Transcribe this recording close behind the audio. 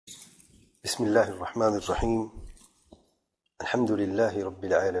بسم الله الرحمن الرحيم. الحمد لله رب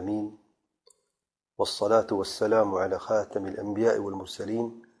العالمين، والصلاة والسلام على خاتم الأنبياء والمرسلين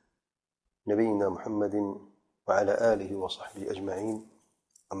نبينا محمد وعلى آله وصحبه أجمعين.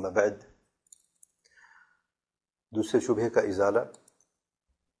 أما بعد، دوسرے شبہ کا ازالہ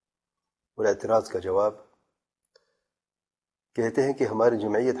اور اعتراض کا جواب. کہتے ہیں کہ ہماری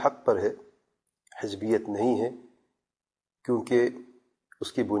جمعیت حق پر ہے، حزبیت نہیں ہے، کیونکہ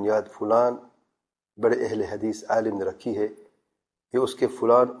اس کی بنیاد فلان بڑے اہل حدیث عالم نے رکھی ہے، یا اس کے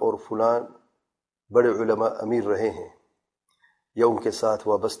فلان اور فلان بڑے علماء امیر رہے ہیں، یا ان کے ساتھ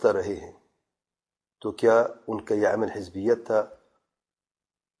وابستہ رہے ہیں. تو کیا ان کا یہ عمل حزبیت تھا،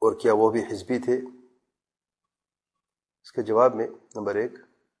 اور کیا وہ بھی حزبی تھے؟ اس کے جواب میں نمبر 1،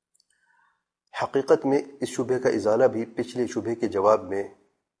 حقیقت میں اس شبہ کا ازالہ بھی پچھلے شبہ کے جواب میں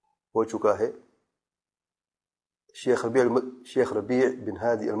ہو چکا ہے. شیخ ربیع بن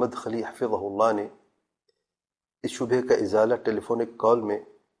ہادی المدخلی حفظہ اللہ نے اس شبہ کا ازالہ ٹیلی فونک کال میں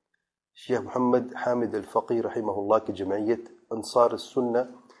شیخ محمد حامد الفقی رحمہ اللہ کی جمعیت انصار السنہ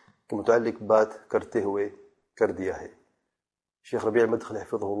کے متعلق بات کرتے ہوئے کر دیا ہے. شیخ ربیع المدخلی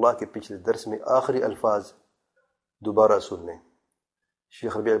حفظہ اللہ کے پچھلے درس میں آخری الفاظ دوبارہ سن لیں.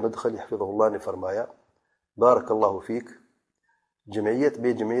 شیخ ربیع المدخلی حفظہ اللہ نے فرمایا: بارک اللہ فیک، جمعیت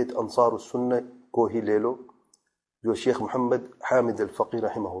میں جمعیت انصار السنہ کو ہی لے لو، جو شیخ محمد حامد الفقی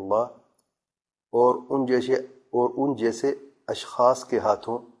رحمہ اللہ اور ان جیسے اشخاص کے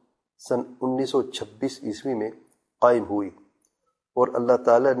ہاتھوں سن 1926 عیسوی میں قائم ہوئی، اور اللہ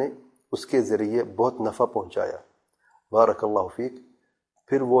تعالیٰ نے اس کے ذریعے بہت نفع پہنچایا. بارک اللہ فیک.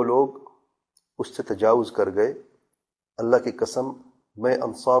 پھر وہ لوگ اس سے تجاوز کر گئے. اللہ کی قسم، میں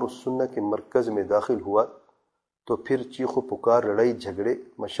انصار السنہ کے مرکز میں داخل ہوا تو پھر چیخ و پکار، لڑائی جھگڑے،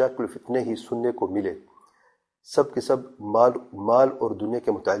 مشاکل و فتنے ہی سننے کو ملے. سب کے سب مال اور دنیا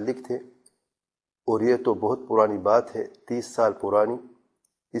کے متعلق تھے، اور یہ تو بہت پرانی بات ہے، 30 سال پرانی.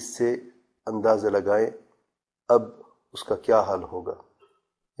 اس سے اندازہ لگائیں اب اس کا کیا حال ہوگا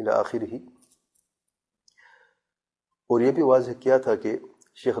الی آخر ہی. اور یہ بھی واضح کیا تھا کہ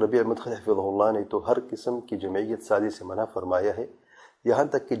شیخ ربیع المدخلی حفظہ اللہ نے تو ہر قسم کی جمعیت سازی سے منع فرمایا ہے، یہاں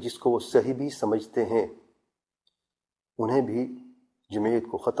تک کہ جس کو وہ صحیح بھی سمجھتے ہیں انہیں بھی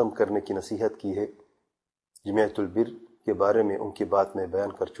جمعیت کو ختم کرنے کی نصیحت کی ہے. جمعیت البر کے بارے میں ان کی بات میں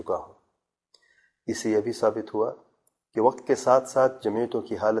بیان کر چکا ہوں. اس سے یہ بھی ثابت ہوا کہ وقت کے ساتھ ساتھ جمعیتوں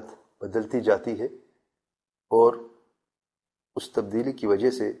کی حالت بدلتی جاتی ہے، اور اس تبدیلی کی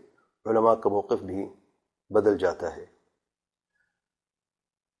وجہ سے علماء کا موقف بھی بدل جاتا ہے.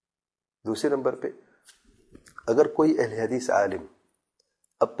 دوسرے نمبر پہ، اگر کوئی اہل حدیث عالم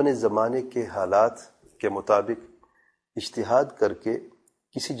اپنے زمانے کے حالات کے مطابق اجتہاد کر کے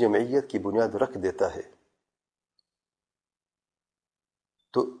کسی جمعیت کی بنیاد رکھ دیتا ہے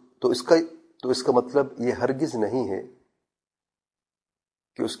تو اس کا مطلب یہ ہرگز نہیں ہے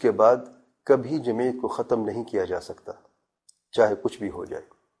کہ اس کے بعد کبھی جمعیت کو ختم نہیں کیا جا سکتا، چاہے کچھ بھی ہو جائے.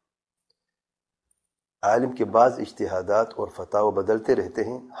 عالم کے بعض اجتہادات اور فتاوی بدلتے رہتے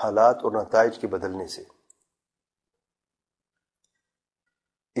ہیں حالات اور نتائج کے بدلنے سے.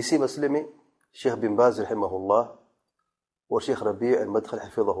 اسی مسئلے میں شیخ بن باز رحمہ اللہ اور شیخ ربیع المدخلی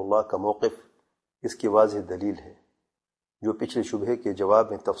حفظہ اللہ کا موقف اس کی واضح دلیل ہے، جو پچھلے شبہ کے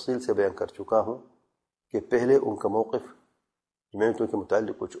جواب میں تفصیل سے بیان کر چکا ہوں کہ پہلے ان کا موقف جمعیتوں کے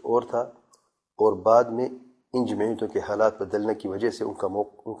متعلق کچھ اور تھا، اور بعد میں ان جمعیتوں کے حالات بدلنے کی وجہ سے ان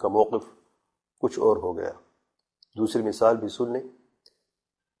کا موقف کچھ اور ہو گیا. دوسری مثال بھی سن لیں.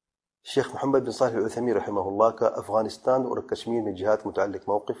 شیخ محمد بن صالح العثیمین رحمہ اللہ کا افغانستان اور کشمیر میں جہاد متعلق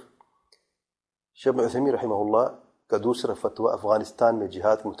موقف. شیخ ابن عثیمین رحمہ اللہ کا دوسرا فتویٰ افغانستان میں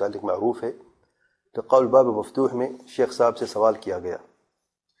جہاد کے متعلق معروف ہے. کہ قول باب مفتوح میں شیخ صاحب سے سوال کیا گیا: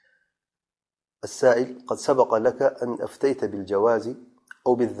 السائل قد سبق لك أن أفتيت بالجواز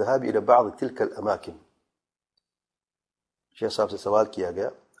أو بالذهاب إلى بعض تلك الأماكن. شیخ صاحب سے سوال کیا گیا،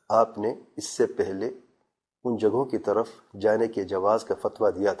 آپ نے اس سے پہلے ان جگہوں کی طرف جانے کے جواز کا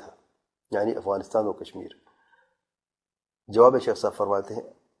فتویٰ دیا تھا، یعنی افغانستان و کشمیر. جواب شیخ صاحب فرماتے ہیں: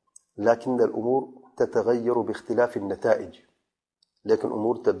 لكن الأمور تتغير باختلاف النتائج. لیکن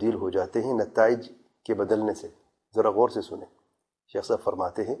امور تبدیل ہو جاتے ہیں نتائج کے بدلنے سے. ذرا غور سے سنیں. شیخ صاحب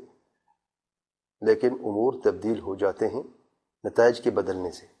فرماتے ہیں لیکن امور تبدیل ہو جاتے ہیں نتائج کے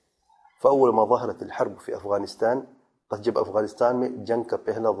بدلنے سے. فأول ما ظهرت الحرب في افغانستان، پس جب افغانستان میں جنگ کا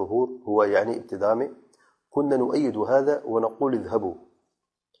پہلا ظہور ہوا، یعنی ابتداء میں، كنا نؤيد هذا ونقول اذهبوا،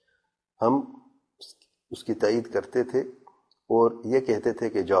 ہم اس کی تائید کرتے تھے اور یہ کہتے تھے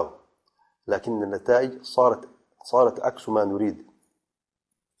کہ جاؤ. لیکن النتائج صارت عكس ما نريد،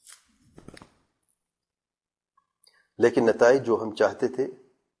 لیکن نتائج جو ہم چاہتے تھے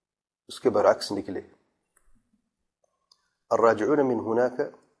اس کے برعکس نکلے. الراجعون من هناك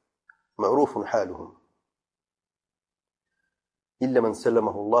معروف حالهم إلا من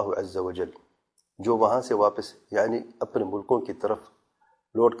سلمه الله عز وجل. جو وہاں سے واپس یعنی اپنے ملکوں کی طرف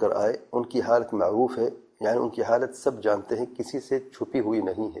لوٹ کر آئے ان کی حالت معروف ہے، یعنی ان کی حالت سب جانتے ہیں، کسی سے چھپی ہوئی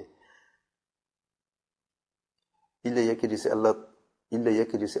نہیں ہے. الا یہ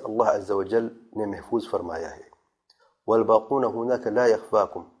کہ جسے اللہ عز وجل نے محفوظ فرمایا ہے. والباقون هناك لا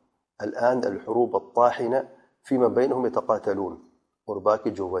يخفاكم الآن الحروب الطاحنة فيما بينهم يتقاتلون. اور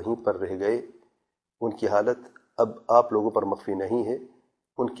باقی جو وہیں پر رہ گئے ان کی حالت اب آپ لوگوں پر مخفی نہیں ہے،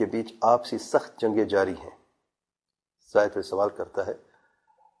 ان کے بیچ آپسی سخت جنگیں جاری ہیں. سائل پھر سوال کرتا ہے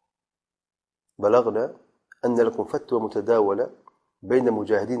بلغنا أن لكم فتوى متداولة بين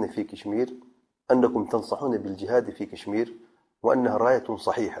المجاهدين في كشمير أنكم تنصحون بالجهاد في كشمير وأنها راية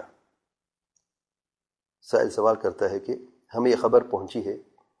صحيحة. سائل سوال کرتا ہے کہ ہمیں یہ خبر پہنچی ہے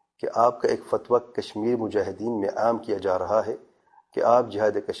کہ آپ کا ایک فتویٰ کشمیر مجاہدین میں عام کیا جا رہا ہے کہ آپ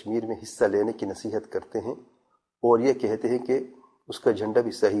جہاد کشمیر میں حصہ لینے کی نصیحت کرتے ہیں اور یہ کہتے ہیں کہ اس کا جھنڈا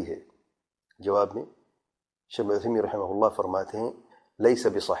بھی صحیح ہے. جواب میں شیخ عثیمین رحمہ اللہ فرماتے ہیں لیس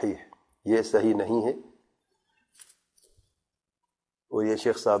بصحیح، یہ صحیح نہیں ہے. اور یہ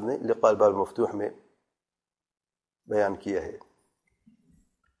شیخ صاحب نے لقاء الباب المفتوح میں بیان کیا ہے.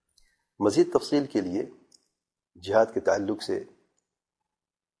 مزید تفصیل کے لیے جہاد کے تعلق سے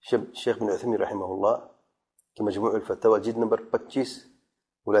شیخ بن عثیمین رحمہ اللہ کی مجموع الفتاوی جلد نمبر 25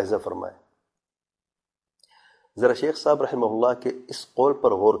 ملاحظہ فرمائے. ذرا شیخ صاحب رحمہ اللہ کے اس قول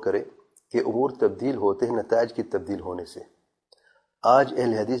پر غور کریں کہ امور تبدیل ہوتے ہیں نتائج کی تبدیل ہونے سے. آج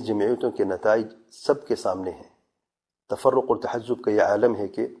اہل حدیث جمعیتوں کے نتائج سب کے سامنے ہیں. تفرق اور تحزب کا یہ عالم ہے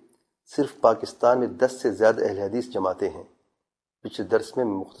کہ صرف پاکستان میں 10 سے زیادہ اہل حدیث جماعتیں ہیں. پچھلے درس میں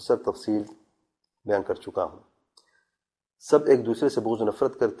مختصر تفصیل بیان کر چکا ہوں. سب ایک دوسرے سے بغض و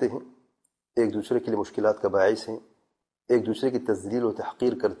نفرت کرتے ہیں، ایک دوسرے کے لیے مشکلات کا باعث ہیں، ایک دوسرے کی تذلیل و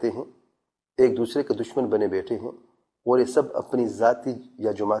تحقیر کرتے ہیں، ایک دوسرے کے دشمن بنے بیٹھے ہیں، اور یہ سب اپنی ذاتی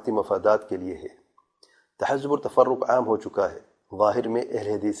یا جماعتی مفادات کے لیے ہے. تحزب اور تفرق عام ہو چکا ہے. ظاہر میں اہل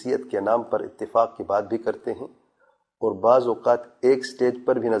حدیثیت کے نام پر اتفاق کی بات بھی کرتے ہیں اور بعض اوقات ایک سٹیج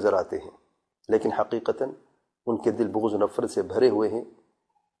پر بھی نظر آتے ہیں، لیکن حقیقتاً ان کے دل بغض و نفرت سے بھرے ہوئے ہیں،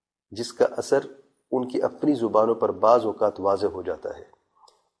 جس کا اثر ان کی اپنی زبانوں پر بعض اوقات واضح ہو جاتا ہے.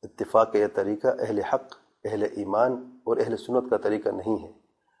 اتفاق کا یہ طریقہ اہل حق، اہل ایمان اور اہل سنت کا طریقہ نہیں ہے،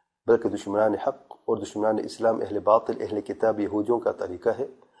 بلکہ دشمنان حق اور دشمنان اسلام، اہل باطل، اہل کتاب یہودیوں کا طریقہ ہے.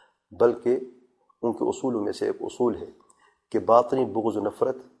 بلکہ ان کے اصولوں میں سے ایک اصول ہے کہ باطنی بغض و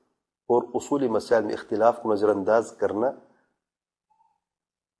نفرت اور اصولی مسائل میں اختلاف کو نظر انداز کرنا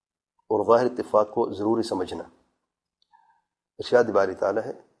اور ظاہر اتفاق کو ضروری سمجھنا. ارشاد باری تعالیٰ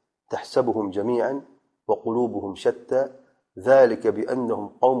ہے تحسبهم جميعا وقلوبهم شتى ذلك بأنهم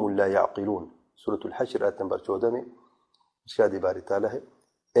قوم لا يعقلون. سورة الحشر آیت نمبر 14 میں ارشاد باری تعالیٰ ہے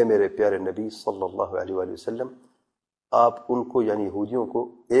اے میرے پیارے نبی صلی اللہ علیہ وآلہ وسلم، آپ ان کو یعنی یہودیوں کو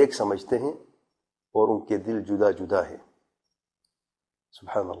ایک سمجھتے ہیں اور ان کے دل جدا جدا ہیں.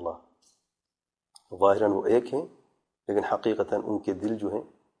 سبحان اللہ. ظاہراً وہ ایک ہیں لیکن حقیقتاً ان کے دل جو ہیں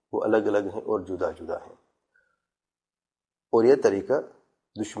وہ الگ الگ ہیں اور جدا جدا ہیں. اور یہ طریقہ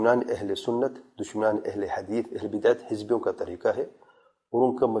دشمنان اہل سنت، دشمنان اہل حدیث، اہل بدعت حزبیوں کا طریقہ ہے، اور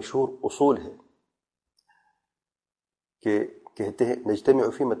ان کا مشہور اصول ہے کہ کہتے ہیں نجتمع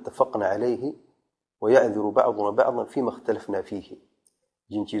فيما اتفقنا عليه ويعذر بعضنا بعضا فيما اختلفنا فيه.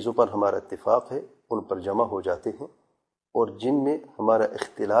 جن چیزوں پر ہمارا اتفاق ہے ان پر جمع ہو جاتے ہیں، اور جن میں ہمارا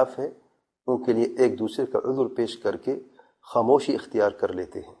اختلاف ہے ان کے لیے ایک دوسرے کا عذر پیش کر کے خاموشی اختیار کر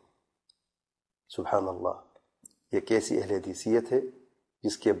لیتے ہیں. سبحان اللہ. یہ کیسی اہل حدیثیت ہے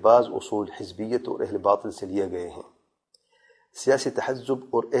جس کے بعض اصول حزبیت اور اہل باطل سے لیے گئے ہیں. سیاسی تحزب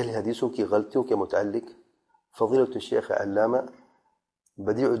اور اہل حدیثوں کی غلطیوں کے متعلق فضیلۃ الشیخ علامہ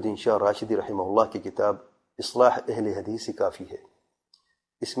بدیع الدین شاہ راشدی رحمہ اللہ کی کتاب اصلاح اہل حدیث کافی ہے.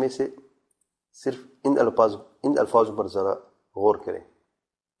 اس میں سے صرف ان الفاظوں پر ذرا غور کریں.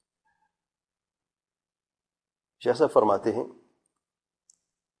 شیخ صاحب فرماتے ہیں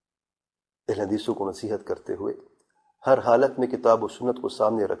اہل حدیثوں کو نصیحت کرتے ہوئے ہر حالت میں کتاب و سنت کو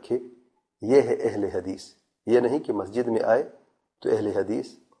سامنے رکھے، یہ ہے اہل حدیث. یہ نہیں کہ مسجد میں آئے تو اہل حدیث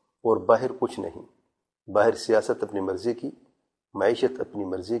اور باہر کچھ نہیں. باہر سیاست اپنی مرضی کی، معیشت اپنی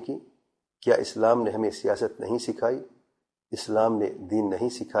مرضی کی. کیا اسلام نے ہمیں سیاست نہیں سکھائی؟ اسلام نے دین نہیں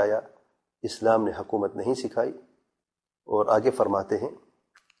سکھایا؟ اسلام نے حکومت نہیں سکھائی؟ اور آگے فرماتے ہیں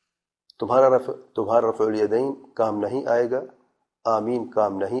تمہارا رفع الیدین کام نہیں آئے گا، آمین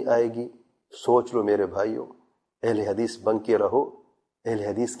کام نہیں آئے گی. سوچ لو میرے بھائیوں، اہل حدیث بن کے رہو. اہل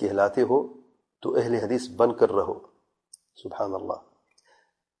حدیث کہلاتے ہو تو اہل حدیث بن کر رہو. سبحان اللہ.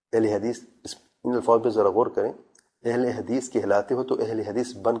 اہل حدیث، ان الفاظ پہ ذرا غور کریں، اہل حدیث کہلاتے ہو تو اہل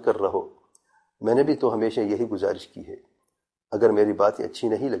حدیث بن کر رہو۔ میں نے بھی تو ہمیشہ یہی گزارش کی ہے، اگر میری باتیں اچھی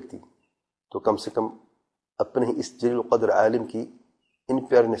نہیں لگتی تو کم سے کم اپنے ہی اس جلیل القدر عالم کی ان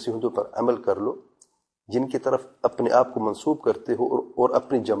پیاری نصیحتوں پر عمل کر لو جن کی طرف اپنے آپ کو منسوب کرتے ہو اور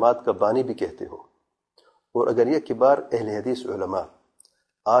اپنی جماعت کا بانی بھی کہتے ہو۔ اور اگر یہ کبار اہل حدیث علماء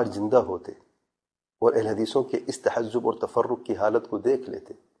آج زندہ ہوتے اور اہل حدیثوں کے اس تحزب اور تفرق کی حالت کو دیکھ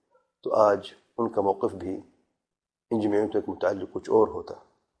لیتے تو آج ان کا موقف بھی ان جمعیتوں کے متعلق کچھ اور ہوتا۔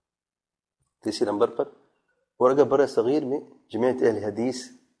 تیسرے نمبر پر، اور اگر بر صغیر میں جمعیت اہل حدیث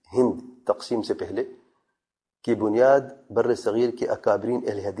ہند تقسیم سے پہلے کی بنیاد بر صغیر کے اکابرین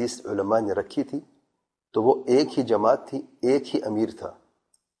اہل حدیث علماء نے رکھی تھی تو وہ ایک ہی جماعت تھی، ایک ہی امیر تھا،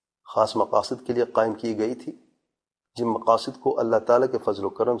 خاص مقاصد کے لیے قائم کی گئی تھی، جن مقاصد کو اللہ تعالیٰ کے فضل و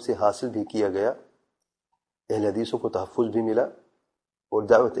کرم سے حاصل بھی کیا گیا۔ اہل حدیثوں کو تحفظ بھی ملا اور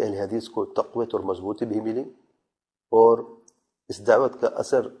دعوت اہل حدیث کو تقویت اور مضبوطی بھی ملی، اور اس دعوت کا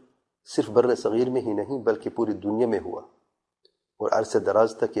اثر صرف بر صغیر میں ہی نہیں بلکہ پوری دنیا میں ہوا اور عرصہ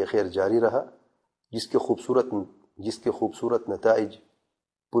دراز تک یہ خیر جاری رہا، جس کے خوبصورت نتائج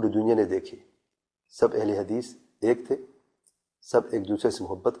پوری دنیا نے دیکھے۔ سب اہل حدیث ایک تھے، سب ایک دوسرے سے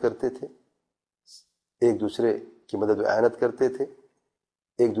محبت کرتے تھے، ایک دوسرے کی مدد و اعانت کرتے تھے،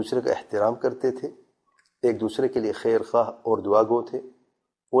 ایک دوسرے کا احترام کرتے تھے، ایک دوسرے کے لیے خیر خواہ اور دعا گو تھے،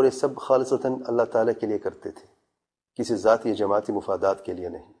 اور یہ سب خالصتاً اللہ تعالیٰ کے لیے کرتے تھے، کسی ذاتی یا جماعتی مفادات کے لیے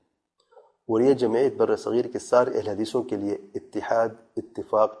نہیں۔ اور یہ جمعیت بر صغیر کے سارے اہل حدیثوں کے لیے اتحاد،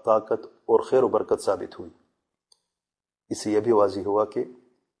 اتفاق، طاقت اور خیر و برکت ثابت ہوئی۔ اس سے یہ بھی واضح ہوا کہ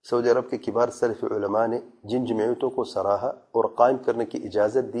سعودی عرب کے کبار سلف علماء نے جن جمعیتوں کو سراہا اور قائم کرنے کی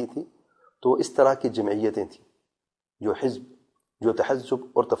اجازت دی تھی تو اس طرح کی جمعیتیں تھیں جو تحزب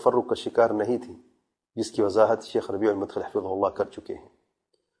اور تفرق کا شکار نہیں تھیں، جس کی وضاحت شیخ ربیع المدخل حفظہ اللہ کر چکے ہیں۔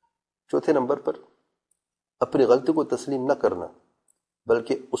 چوتھے نمبر پر، اپنی غلطی کو تسلیم نہ کرنا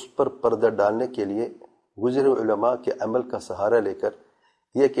بلکہ اس پر پردہ ڈالنے کے لیے گزرے علماء کے عمل کا سہارا لے کر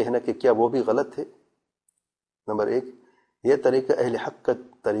یہ کہنا کہ کیا وہ بھی غلط تھے۔ نمبر ایک، یہ طریقہ اہل حق کا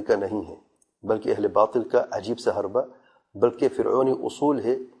طریقہ نہیں ہے بلکہ اہل باطل کا عجیب سا حربہ، بلکہ فرعونی اصول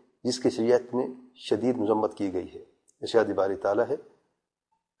ہے جس کی شریعت میں شدید مذمت کی گئی ہے۔ ارشاد باری تعالیٰ ہے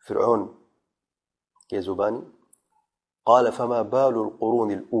فرعون کے زبانی، قال فما بال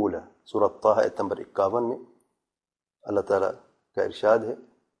القرون الاولى، سورۃ طٰ آیت نمبر 51 میں اللہ تعالیٰ کا ارشاد ہے،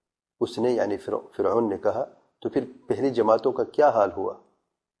 اس نے یعنی فرعون نے کہا تو پھر پہلی جماعتوں کا کیا حال ہوا۔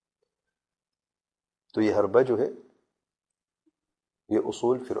 تو یہ حربہ جو ہے یہ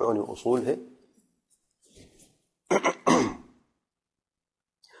اصول فرعونی اصول ہے۔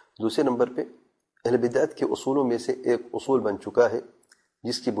 دوسرے نمبر پہ، اہل بدعت کے اصولوں میں سے ایک اصول بن چکا ہے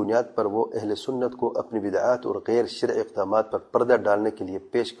جس کی بنیاد پر وہ اہل سنت کو اپنی بدعات اور غیر شرعی اقدامات پر پردہ ڈالنے کے لیے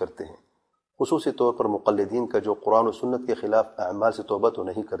پیش کرتے ہیں، خصوصی طور پر مقلدین کا جو قرآن و سنت کے خلاف اعمال سے توبہ تو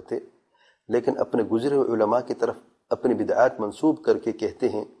نہیں کرتے لیکن اپنے گزرے ہوئے علماء کی طرف اپنی بدعات منسوب کر کے کہتے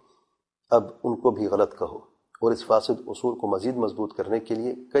ہیں اب ان کو بھی غلط کہو، اور اس فاسد اصول کو مزید مضبوط کرنے کے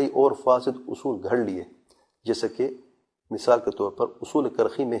لیے کئی اور فاسد اصول گھڑ لیے، جیسے کہ مثال کے طور پر اصول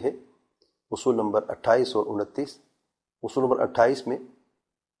کرخی میں ہے اصول نمبر 28 اور 29۔ اصول نمبر 28 میں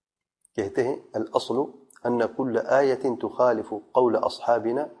کہتے ہیں الاصل ان كل آية تخالف قول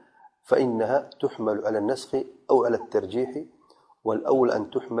اصحابنا فإنها تحمل على النسخ او على الترجيح والاول ان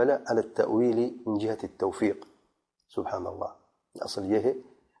تحمل على التأويل من جهة التوفيق۔ سبحان اللہ، اصل یہ ہے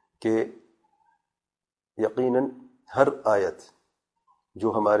کہ یقیناً ہر آیت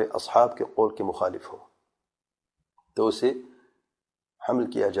جو ہمارے اصحاب کے قول کے مخالف ہو تو اسے حمل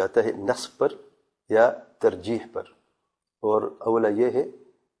کیا جاتا ہے نسخ پر یا ترجیح پر، اور اولا یہ ہے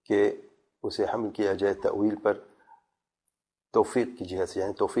کہ اسے حمل کیا جائے تأویل پر توفیق کی جہت سے،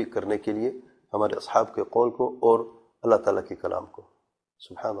 یعنی توفیق کرنے کے لیے ہمارے اصحاب کے قول کو اور اللہ تعالیٰ کے کلام کو۔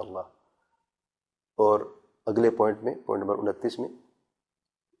 سبحان اللہ۔ اور اگلے پوائنٹ میں، پوائنٹ نمبر 29 میں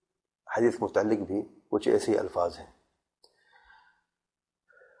حدیث کے متعلق بھی کچھ ایسے الفاظ ہیں،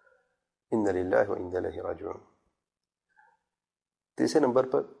 ان للہ و انا الیہ راجعون۔ تیسرے نمبر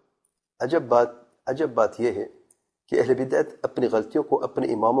پر، عجب بات یہ ہے کہ اہل بدعت اپنی غلطیوں کو اپنے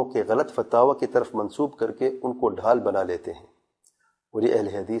اماموں کے غلط فتاوی کی طرف منسوب کر کے ان کو ڈھال بنا لیتے ہیں، اور یہ اہل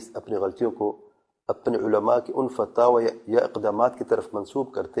حدیث اپنی غلطیوں کو اپنے علماء کے ان فتاوی یا اقدامات کی طرف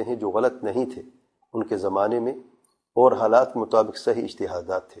منسوب کرتے ہیں جو غلط نہیں تھے، ان کے زمانے میں اور حالات کے مطابق صحیح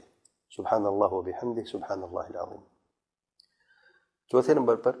اجتہادات تھے۔ سبحان اللہ و بحمدہ، سبحان اللہ العظیم۔ چوتھے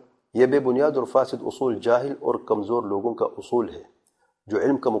نمبر پر، یہ بے بنیاد اور فاسد اصول جاہل اور کمزور لوگوں کا اصول ہے جو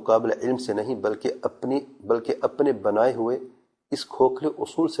علم کا مقابلہ علم سے نہیں بلکہ اپنے بنائے ہوئے اس کھوکھلے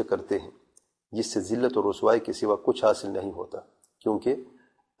اصول سے کرتے ہیں جس سے ذلت اور رسوائی کے سوا کچھ حاصل نہیں ہوتا، کیونکہ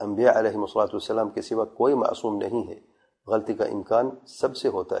انبیاء علیہ السلام کے سوا کوئی معصوم نہیں ہے، غلطی کا امکان سب سے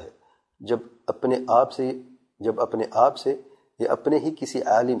ہوتا ہے۔ جب اپنے آپ سے یا اپنے ہی کسی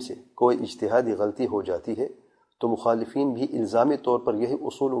عالم سے کوئی اجتہادی غلطی ہو جاتی ہے تو مخالفین بھی الزامی طور پر یہی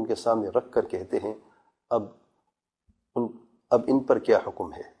اصول ان کے سامنے رکھ کر کہتے ہیں اب ان پر کیا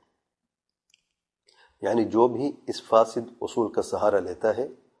حکم ہے؟ یعنی جو بھی اس فاسد اصول کا سہارا لیتا ہے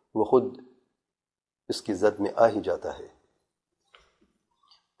وہ خود اس کی زد میں آ ہی جاتا ہے۔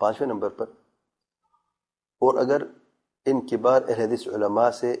 5ویں نمبر پر، اور اگر ان کبار اہل حدیث علماء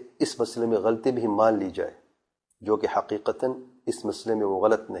سے اس مسئلے میں غلطی بھی مان لی جائے جو کہ حقیقتاً اس مسئلے میں وہ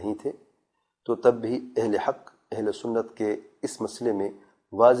غلط نہیں تھے، تو تب بھی اہل حق اہل سنت کے اس مسئلے میں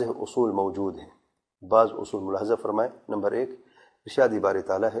واضح اصول موجود ہیں۔ بعض اصول ملاحظہ فرمائیں۔ نمبر 1، ارشاد باری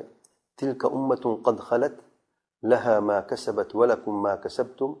تعالیٰ ہے تلک امت قد خلت لها ما کسبت ولکم ما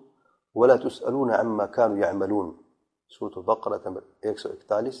کسبتم ولا تسألون عما كانوا يعملون، سورۃ البقرہ نمبر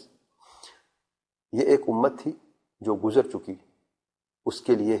 141۔ یہ ایک امت تھی جو گزر چکی، اس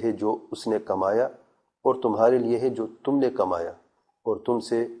کے لیے ہے جو اس نے کمایا اور تمہارے لیے ہے جو تم نے کمایا، اور تم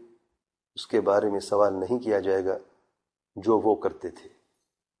سے اس کے بارے میں سوال نہیں کیا جائے گا جو وہ کرتے تھے۔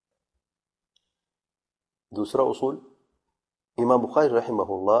 دوسرا اصول، امام بخاری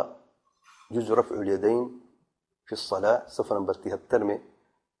رحمہ اللہ جز رفع الیدین فی الصلاة صفحہ نمبر 73 میں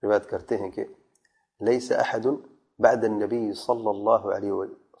روایت کرتے ہیں کہ لیس احد بعد النبی صلی اللہ علیہ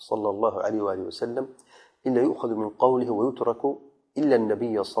وآلہ وسلم الا یؤخذ من قوله ویترک الا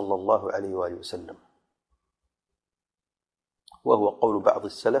النبی صلی اللہ علیہ وآلہ وسلم، وهو قول بعض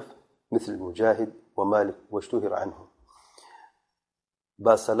السلف مثل مجاہد ومالک واشتهر عنه۔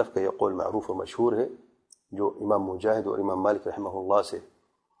 بعض سلف کا یہ قول معروف و مشہور ہے جو امام مجاہد اور امام مالک رحمہ اللہ سے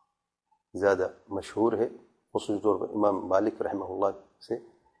زیادہ مشہور ہے، خصوصی طور پر امام مالک رحمہ اللہ سے،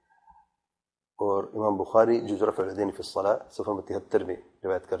 اور امام بخاری جز رفع الیدین فی الصلاة صفحہ 73 میں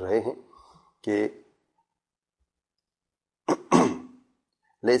روایت کر رہے ہیں کہ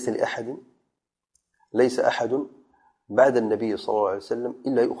لیس احد بعد النبی صلی اللہ علیہ وسلم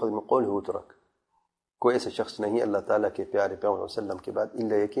الا یؤخذ من قوله ویترک، کوئی ایسا شخص نہیں اللہ تعالیٰ کے پیارے پیغمبر صلی اللہ علیہ وسلم کے بعد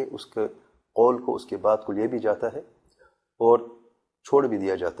الا یہ کہ اس کے قول کو، اس کے بات کو لیا بھی جاتا ہے اور چھوڑ بھی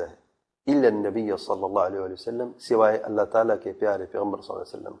دیا جاتا ہے، الا النبی صلی اللہ علیہ وسلم، سوائے اللہ تعالیٰ کے پیارے پیغمبر صلی اللہ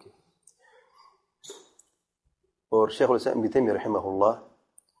علیہ وسلم کے۔ اور شیخ الاسلام ابن تیمیہ رحمہ اللہ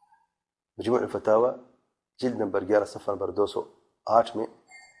مجموع الفتاوی جلد نمبر 11 صفحہ نمبر 208 میں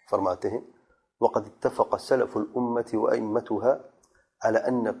فرماتے ہیں وقد اتفق سلف الأمة وأئمتها على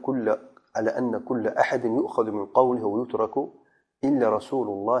أن كل أحد يؤخذ من قوله ويترك إلا رسول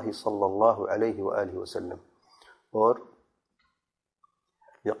الله صلى الله عليه وآله وسلم، اور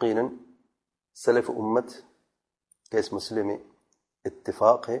یقیناً سلف امت کے اس مسئلے میں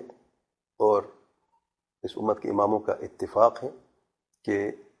اتفاق ہے، اور اس امت کے اماموں کا اتفاق ہے کہ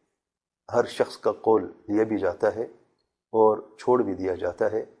ہر شخص کا قول لیا بھی جاتا ہے اور چھوڑ بھی دیا جاتا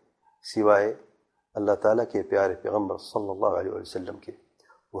ہے سوائے اللہ تعالیٰ کے پیارے پیغمبر صلی اللہ علیہ وسلم کے۔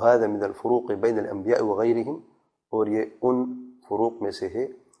 وهذا من الفروق بین الانبیاء وغیرہم، اور یہ ان فروق میں سے ہے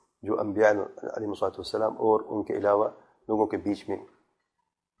جو انبیاء علیہ السلام اور ان کے علاوہ لوگوں کے بیچ میں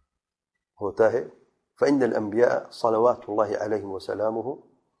ہوتا ہے۔ فإن الانبیاء صلوات اللہ علیہم وسلامہ،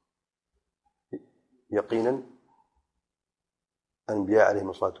 یقیناً انبیاء علیہ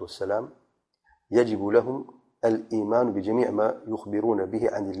السلام یجب لهم الایمان بجمیع ما یخبرون به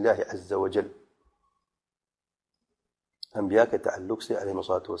عن اللہ عز وجل، انبیاء کے تعلق سے علیہ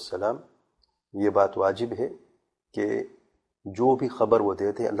السلام یہ بات واجب ہے کہ جو بھی خبر وہ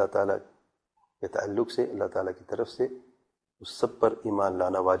دیتے ہیں اللہ تعالیٰ کے تعلق سے، اللہ تعالیٰ کی طرف سے، اس سب پر ایمان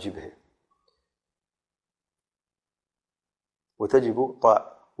لانا واجب ہے۔ وتجب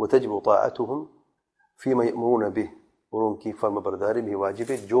طاعتهم فيما يأمرون به، اور ان کی فرما برداری بھی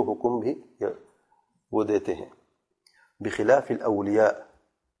واجب ہے جو حکم بھی وہ دیتے ہیں۔ بخلاف الاولیاء،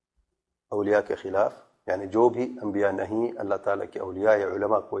 اولیاء کے خلاف، یعنی جو بھی انبیاء نہیں اللہ تعالیٰ کے اولیاء یا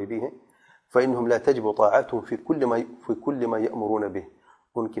علماء کوئی بھی ہیں، فإنهم لا تجب طاعتهم في كل ما يأمرون به،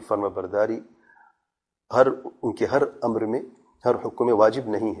 ان کی فرما برداری ان کے ہر امر میں، ہر حکم میں واجب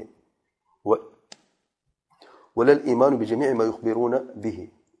نہیں ہے۔ ولا الایمان بجمیع ما یخبرون به،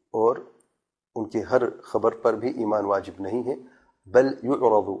 اور ان کی ہر خبر پر بھی ایمان واجب نہیں ہے۔ بل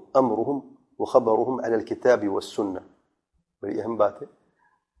يعرض امرهم وخبرهم على الكتاب والسنة، بڑی اہم بات ہے،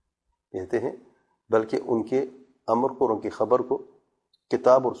 کہتے ہیں بلکہ ان کے امر کو اور ان کی خبر کو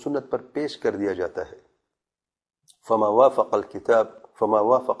کتاب اور سنت پر پیش کر دیا جاتا ہے۔ فما وافق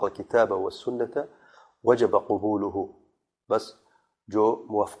الكتاب والسنة وجب قبوله، بس جو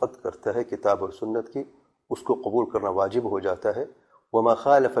موافقت کرتا ہے کتاب اور سنت کی اس کو قبول کرنا واجب ہو جاتا ہے۔ وما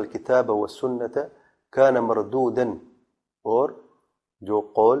خالف الكتاب والسنة كان مردودا، اور جو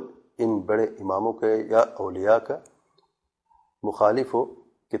قول ان بڑے اماموں کے یا اولیاء کا مخالف ہو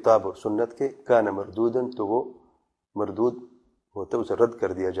کتاب اور سنت کے، کان مردودن تو وہ مردود ہوتا ہے، اسے رد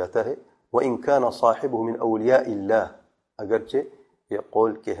کر دیا جاتا ہے۔ وَإِن كَانَ صَاحِبُهُ مِنْ أَوْلِيَاءِ اللَّهِ، اگرچہ یہ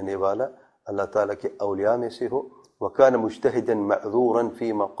قول کہنے والا اللہ تعالیٰ کے اولیاء میں سے ہو، وَكَانَ مُجْتَهِدًا مَعْذُورًا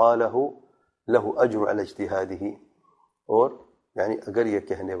فِيمَا قَالَهُ لَهُ أَجْرٌ عَلَى اجْتِهَادِهِ، اور یعنی اگر یہ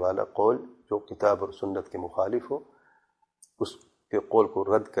کہنے والا قول جو کتاب اور سنت کے مخالف ہو، اس کے قول کو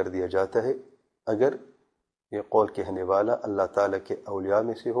رد کر دیا جاتا ہے اگر یہ قول کہنے والا اللہ تعالیٰ کے اولیاء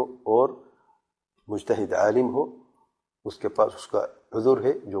میں سے ہو اور مجتہد عالم ہو، اس کے پاس اس کا عذر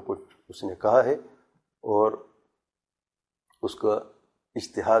ہے جو کچھ اس نے کہا ہے، اور اس کا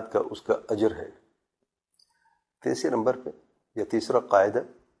اجتہاد کا اس کا اجر ہے۔ تیسرے نمبر پہ یا تیسرا قاعدہ،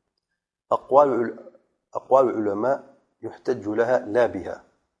 اقوال علماء يحتج لها لا بها،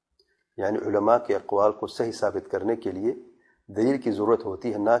 یعنی علماء کے اقوال کو صحیح ثابت کرنے کے لیے دلیل کی ضرورت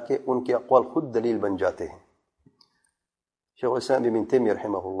ہوتی ہے، نہ کہ ان کے اقوال خود دلیل بن جاتے ہیں۔ شیخ الاسلام ابن تیمیہ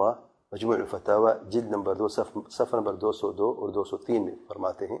رحمہ اللہ مجموع الفتاوی جلد نمبر 2 صفحہ نمبر 202 اور 203 میں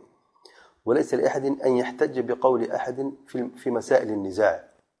فرماتے ہیں، وَلَيْسَ لِأَحَدٍ أَن يَحْتَجَّ بِقَوْلِ أَحَدٍ فِي مَسَائِلِ النِّزَاعِ،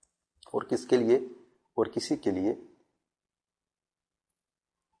 اور کس کے لیے اور کسی کے لیے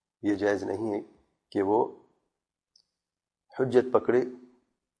یہ جائز نہیں ہے کہ وہ حجت پکڑے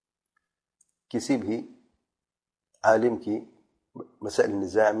کسی بھی عالم کی مسائل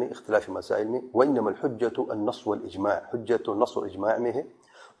نزاع میں، اختلاف مسائل میں۔ وَإِنَّمَا الْحُجَّةُ النَّصُ وَالْإِجْمَاعِ، حجت نص اور اجماع میں ہے۔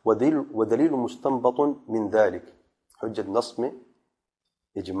 ودلیل مستنبط من ذلك، حجت نص میں،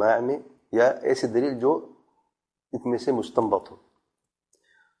 اجماع میں، یا ایسی دلیل جو ان میں سے مستنبط ہو۔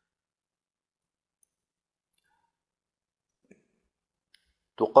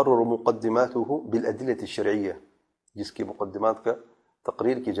 تقرر مقدماته بالأدلة الشرعية، جس کی مقدمات کا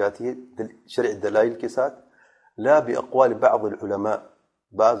تقریر کی جاتی ہے شرع دلائل کے ساتھ، لا بأقوال بعض العلماء،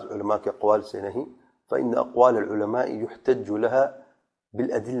 بعض علماء کے اقوال سے نہیں، فإن أقوال العلماء يحتج لها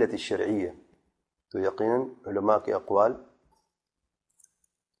بالأدلة الشرعية، تو یقیناً علماء کے اقوال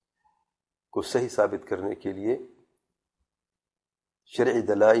کو صحیح ثابت کرنے کے لیے شرعی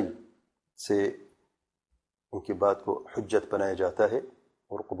دلائل سے ان کی بات کو حجت بنایا جاتا ہے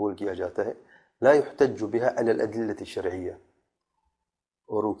اور قبول کیا جاتا ہے۔ لا يحتج بها على الأدلة الشرعية،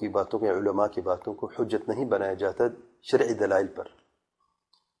 اور ان کی باتوں کے علماء کی باتوں کو حجت نہیں بنایا جاتا شرعی دلائل پر۔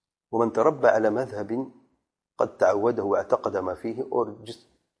 ومن تربى على مذهب قد تعوده واعتقد ما فيه،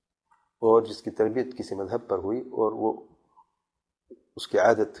 اور جس کی تربیت کسی مذہب پر ہوئی اور وہ اس کی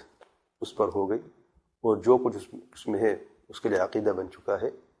عادت اس پر ہو گئی اور جو کچھ اس میں ہے اس کے لیے عقیدہ بن چکا ہے،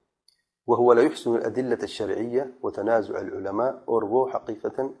 وهو لا يحسن الأدلة الشرعية وتنازع العلماء، اور وہ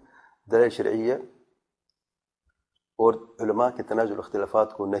حقیقتاً دلائل شرعیہ اور علماء کے تنازع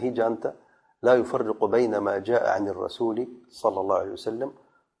اختلافات کو نہیں جانتا، لا يفرق بين ما جاء عن الرسول صلى الله عليه وسلم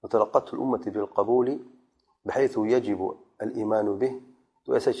وتلقته الأمة بالقبول بحيث يجب الإيمان به،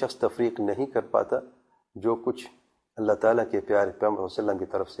 تو ایسا شخص تفریق نہیں کر پاتا جو کچھ اللہ تعالیٰ کے پیارے پیغمبر صلی اللہ علیہ وسلم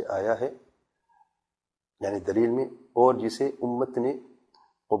کی طرف سے آیا ہے یعنی دلیل میں، اور جسے امت نے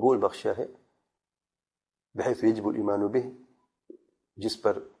قبول بخشا ہے، بحيث يجب الإيمان به، جس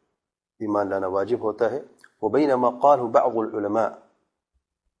پر ایمان لانا واجب ہوتا ہے، وبین ما قاله بعض العلماء،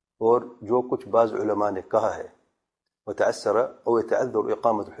 اور جو کچھ بعض علماء نے کہا ہے، وتعسر او يتعذر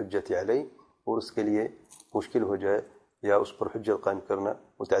اقامت الحجت علیہ، اور اس کے لیے مشکل ہو جائے یا اس پر حجت قائم کرنا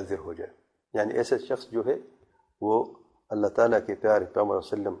متعذر ہو جائے، یعنی ایسا شخص جو ہے وہ اللہ تعالیٰ کے پیارے پیغمبر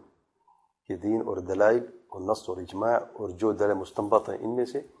صلی اللہ علیہ وسلم کے دین اور دلائل اور نص اور اجماع اور جو دلائل مستنبط ہیں ان میں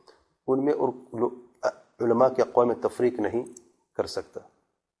سے، ان میں اور علماء کے اقوال میں تفریق نہیں کر سکتا۔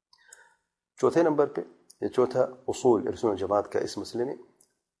 چوتھے نمبر پہ یہ چوتھا اصول ارسال جماعت کا اس مسئلے میں،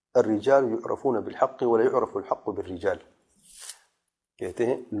 الرجال يعرفون بالحق ولا يعرف الحق بالرجال، کہتے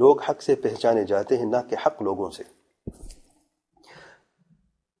ہیں لوگ حق سے پہچانے جاتے ہیں نہ کہ حق لوگوں سے۔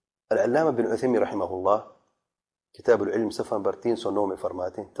 العلامہ بن عثیمین رحمہ اللہ کتاب العلم صفحہ نمبر 309 میں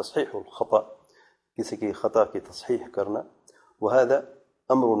فرماتے ہیں، تصحیح الخطأ، کسی کی خطا کی تصحیح کرنا، وهذا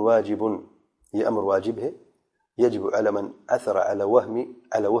امر واجب، یہ امر واجب ہے، يجب على من عثر على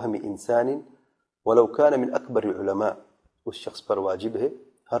وهم انسان ولو كان من اکبر العلماء، اس شخص پر واجب ہے،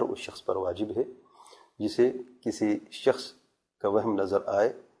 ہر اس شخص پر واجب ہے جسے کسی شخص کا وہم نظر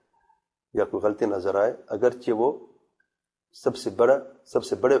آئے یا کوئی غلطی نظر آئے، اگرچہ وہ سب سے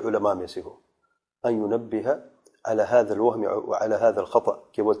بڑے علماء میں سے ہو، ان ينبه على هذا الوهم وعلى هذا الخطأ،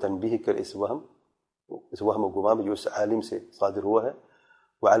 کہ وہ تنبیہ کر اس وہم و گمان جو اس عالم سے صادر ہوا ہے،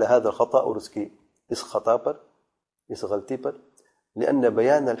 وعلى هذا الخطأ، اور اس خطا پر، اس غلطی پر، لأن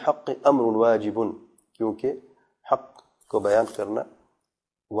بیان الحق امر واجب، کیونکہ حق کو بیان کرنا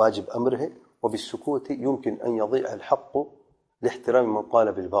واجب امر ہے، وبالسکوت يمكن ان يضيع الحق لاحترام من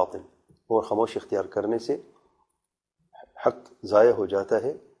قال بالباطل، اور خاموش اختیار کرنے سے حق ضائع ہو جاتا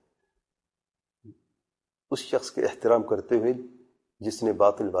ہے اس شخص کے احترام کرتے ہوئے جس نے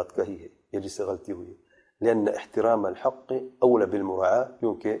باطل بات کہی ہے یا جس سے غلطی ہوئی ہے، لأن احترام الحق اولى بالمراعاة،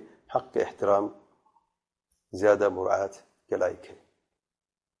 کیونکہ حق کا احترام زیادہ مراعات کے لائق ہے۔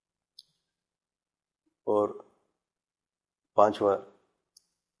 اور پانچواں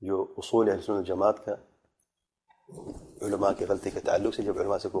جو اصول اہل سنت جماعت کا علماء کی غلطی کے تعلق سے، جب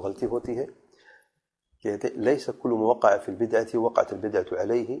علماء سے کوئی غلطی ہوتی ہے کہتے ہیں لیس کل من وقع فی البدعة وقعت البدعة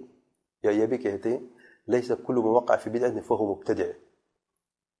علیہ، یا یہ بھی کہتے ہیں لیس کل من وقع فی بدعة فهو مبتدع،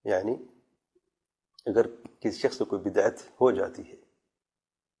 یعنی اگر کسی شخص سے کوئی بدعت ہو جاتی ہے،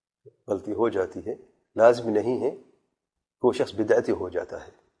 غلطی ہو جاتی ہے، لازم نہیں ہے کہ وہ شخص بدعتی ہو جاتا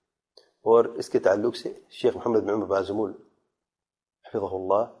ہے۔ اور اس کے تعلق سے شیخ محمد بن عمر بازمول حفظہ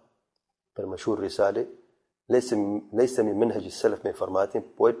اللہ پر مشہور رسالے لیس من منہج السلف میں فرماتے ہیں،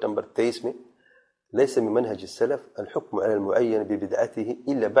 پوائنٹ نمبر 23 میں، ليس من منهج السلف الحكم على المعين ببدعته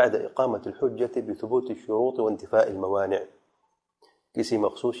إلا بعد إقامة الحجة بثبوت الشروط وانتفاء الموانع، کسی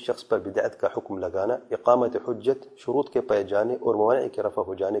مخصوص شخص پر بدعت کا حکم لگانا اقامت حجت، شروط کے پائے جانے اور موانع کے رفع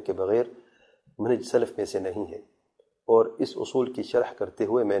ہو جانے کے بغیر منہج سلف میں سے نہیں ہے۔ اور اس اصول کی شرح کرتے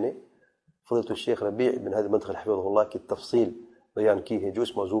ہوئے میں نے فضیلۃ الشیخ ربیع بن ہادی مدخل حفظہ اللہ کی تفصیل بیان کی ہے، جو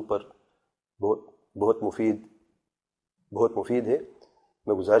اس موضوع پر بہت مفید ہے۔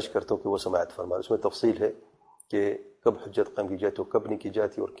 میں گزارش کرتا ہوں کہ وہ سماعت فرمائیں۔ اس میں تفصیل ہے کہ کب حجت قائم کی جاتی اور کب نہیں کی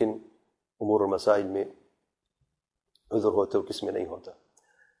جاتی، اور کن امور اور مسائل میں عذر ہوتا اور کس میں نہیں ہوتا۔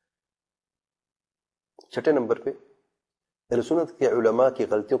 چھٹے نمبر پہ اہل سنت کے علماء کی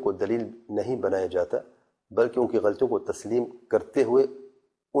غلطیوں کو دلیل نہیں بنایا جاتا، بلکہ ان کی غلطیوں کو تسلیم کرتے ہوئے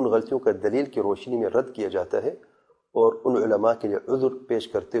ان غلطیوں کا دلیل کی روشنی میں رد کیا جاتا ہے، اور ان علماء کے لیے عذر پیش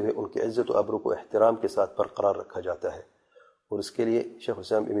کرتے ہوئے ان کی عزت و آبرو کو احترام کے ساتھ برقرار رکھا جاتا ہے۔ اور اس کے لیے شیخ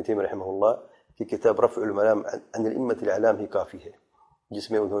الاسلام ابن تیمیہ رحمہ اللہ کی کتاب رفع الملام عن الائمة الاعلام ہی کافی ہے، جس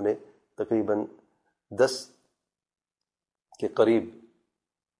میں انہوں نے تقریباً 10 کے قریب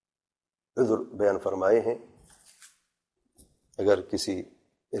عذر بیان فرمائے ہیں۔ اگر کسی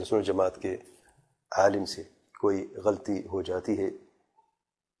اہل سنت جماعت کے عالم سے کوئی غلطی ہو جاتی ہے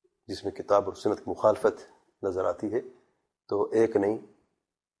جس میں کتاب اور سنت کی مخالفت نظر آتی ہے، تو ایک نہیں،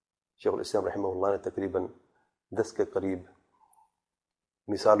 شیخ الاسلام رحمہ اللہ نے تقریباً 10 کے قریب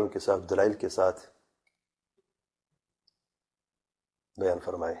مثالوں کے ساتھ، دلائل کے ساتھ بیان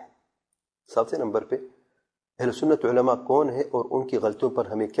فرمائے ہیں۔ ساتویں نمبر پہ اہل سنت علماء کون ہیں اور ان کی غلطیوں پر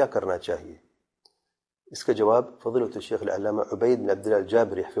ہمیں کیا کرنا چاہیے، اس کا جواب فضیلۃ الشیخ العلامہ عبید بن عبداللہ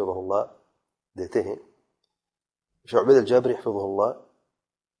الجابری حفظہ اللہ دیتے ہیں۔ شیخ عبید الجابری حفظہ اللہ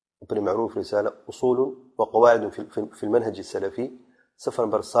اپنی معروف رسالہ اصول و قواعد فی المنہج السلفی صفحہ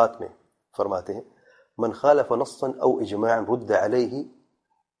نمبر 7 میں فرماتے ہیں، من خالف نصا او اجماعا رد علیہ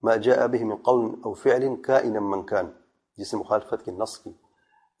ما جاء به من قول او فعل کائنا من کان، جس نے مخالفت کی، نص کی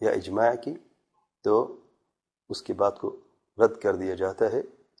یا اجماع کی، تو اس کی بات کو رد کر دیا جاتا ہے،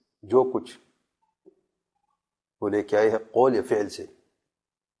 جو کچھ وہ لے کے آئے ہے قول یا فعل سے،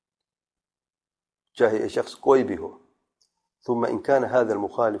 چاہے یہ شخص کوئی بھی ہو۔ ثم ان كان هذا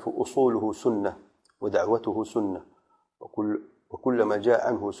المخالف اصوله سنة ودعوته سنة وكل ما جاء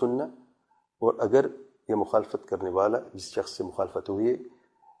عنه سنة، اور اگر یہ مخالفت کرنے والا جس شخص سے مخالفت ہوئی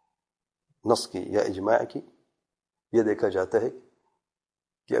نص کی یا اجماع کی، یہ دیکھا جاتا ہے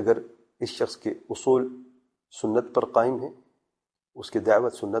کہ اگر اس شخص کے اصول سنت پر قائم ہے، اس کی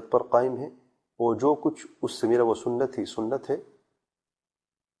دعوت سنت پر قائم ہے، اور جو کچھ اس سے ملا وہ سنت ہی سنت ہے،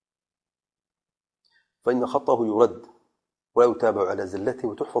 فإن خطأه يرد ولا يتابع على زلته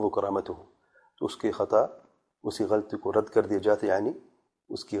وتحفظ کرامته، تو اس کی خطا، اسی غلطی کو رد کر دیا جاتا ہے، یعنی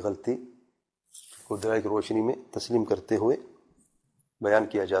اس کی غلطی کو دلائل کی روشنی میں تسلیم کرتے ہوئے بیان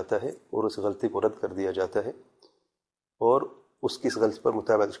کیا جاتا ہے، اور اس غلطی کو رد کر دیا جاتا ہے، اور اس کی اس غلطی پر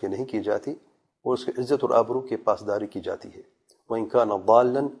متابعت اس کی نہیں کی جاتی، اور اس کی عزت اور آبرو کی پاسداری کی جاتی ہے۔ وإن كان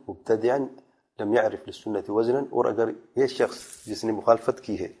ضالا مبتدعا لم يعرف للسنة وزنا، اور اگر یہ شخص جس نے مخالفت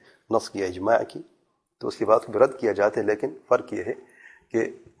کی ہے نص کی یا اجماع کی، تو اس کی بات کو بھی رد کیا جاتا ہے، لیکن فرق یہ ہے کہ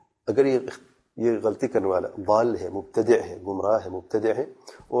اگر یہ غلطی کرنے والا ضال ہے، مبتدع ہے، گمراہ ہے، مبتدع ہے،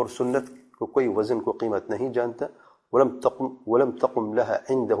 اور سنت کو کوئی وزن کو قیمت نہیں جانتا، ولم تقم لها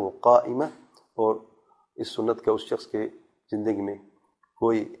عنده قائمہ، اور اس سنت کا اس شخص کے زندگی میں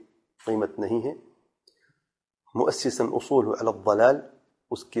کوئی قیمت نہیں ہے، مؤسسا اصوله على الضلال،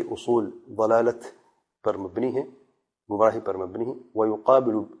 اس کے اصول ضلالت پر مبنی ہے، گمراہی پر مبنی ہے،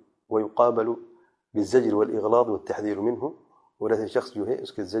 ويقابل بالزجر والاغلاظ والتحذير منه، اور ایسے شخص جو ہے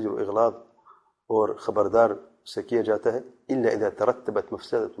اس کے زجر و اغلاظ اور خبردار سے کیا جاتا ہے، الا اذا ترتبت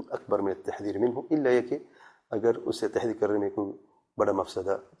مفسدة اکبر من التحذير منه، الا یہ کہ اگر اسے تحریر کرنے میں کوئی بڑا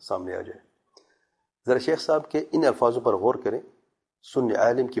مفسدہ سامنے آ جائے۔ ذرا شیخ صاحب کے ان الفاظوں پر غور کریں۔ سنی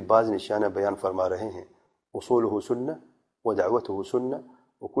عالم کی بعض نشانہ بیان فرما رہے ہیں، اصولہ سنہ ودعوتہ سنہ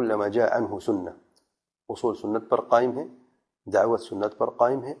وکل ما جاء عنہ سنہ۔ اصول سنت پر قائم ہے، دعوت سنت پر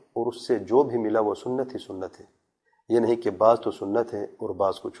قائم ہے، اور اس سے جو بھی ملا وہ سنت ہی سنت ہے۔ یہ نہیں کہ بعض تو سنت ہے اور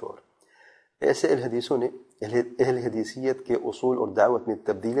بعض کچھ اور۔ ایسے اہل حدیثوں نے اہل حدیثیت کے اصول اور دعوت میں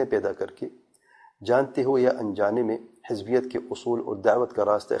تبدیلیاں پیدا کر کے جانتے ہوئے یا انجانے میں حزبیت کے اصول اور دعوت کا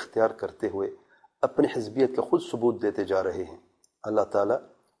راستہ اختیار کرتے ہوئے اپنی حزبیت کا خود ثبوت دیتے جا رہے ہیں۔ اللہ تعالیٰ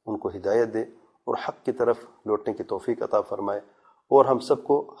ان کو ہدایت دے اور حق کی طرف لوٹنے کی توفیق عطا فرمائے، اور ہم سب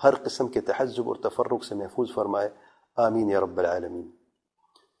کو ہر قسم کے تحزب اور تفرق سے محفوظ فرمائے، آمین یا رب العالمین۔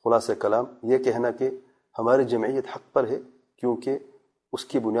 خلاصہ کلام یہ کہنا کہ ہماری جمعیت حق پر ہے کیونکہ اس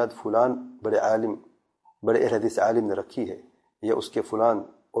کی بنیاد فلان بڑے اہل حدیث عالم نے رکھی ہے، یا اس کے فلان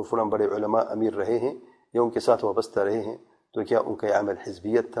اور فلان بڑے علماء امیر رہے ہیں یا ان کے ساتھ وابستہ رہے ہیں، تو کیا ان کا یہ عمل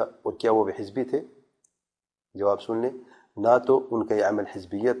حزبیت تھا اور کیا وہ بھی حزبی تھے؟ جواب سن لیں، نہ تو ان کا یہ عمل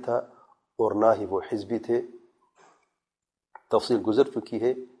حزبیت تھا اور نہ ہی وہ حزبی تھے۔ تفصیل گزر چکی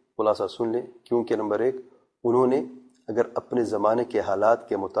ہے، خلاصہ سن لیں۔ کیونکہ نمبر ایک، انہوں نے اگر اپنے زمانے کے حالات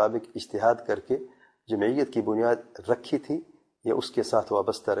کے مطابق اجتہاد کر کے جمعیت کی بنیاد رکھی تھی یا اس کے ساتھ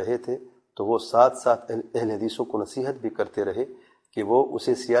وابستہ رہے تھے، تو وہ ساتھ ساتھ اہل حدیثوں کو نصیحت بھی کرتے رہے کہ وہ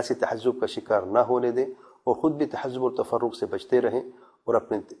اسے سیاسی تحزب کا شکار نہ ہونے دیں، اور خود بھی تحزب اور تفرق سے بچتے رہیں، اور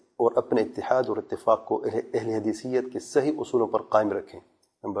اپنے اتحاد اور اتفاق کو اہل حدیثیت کے صحیح اصولوں پر قائم رکھیں۔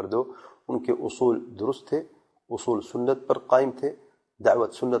 نمبر دو، ان کے اصول درست تھے، اصول سنت پر قائم تھے،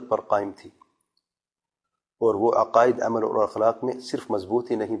 دعوت سنت پر قائم تھی، اور وہ عقائد، عمل اور اخلاق میں صرف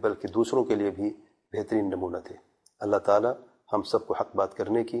مضبوط ہی نہیں بلکہ دوسروں کے لیے بھی بہترین نمونہ تھے۔ اللہ تعالی ہم سب کو حق بات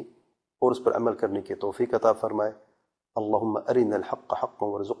کرنے کی اور اس پر عمل کرنے کی توفیق عطا فرمائے۔ اللہم ارنا الحق حقا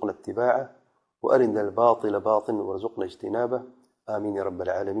وارزقنا اتباعه وارنا الباطل باطلا وارزقنا اجتنابه، آمین یا رب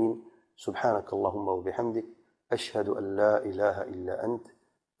العالمین۔ سبحانك اللہم وبحمدک، اشہد ان لا الہ الا انت،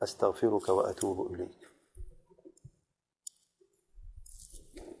 استغفرک واتوب الیک۔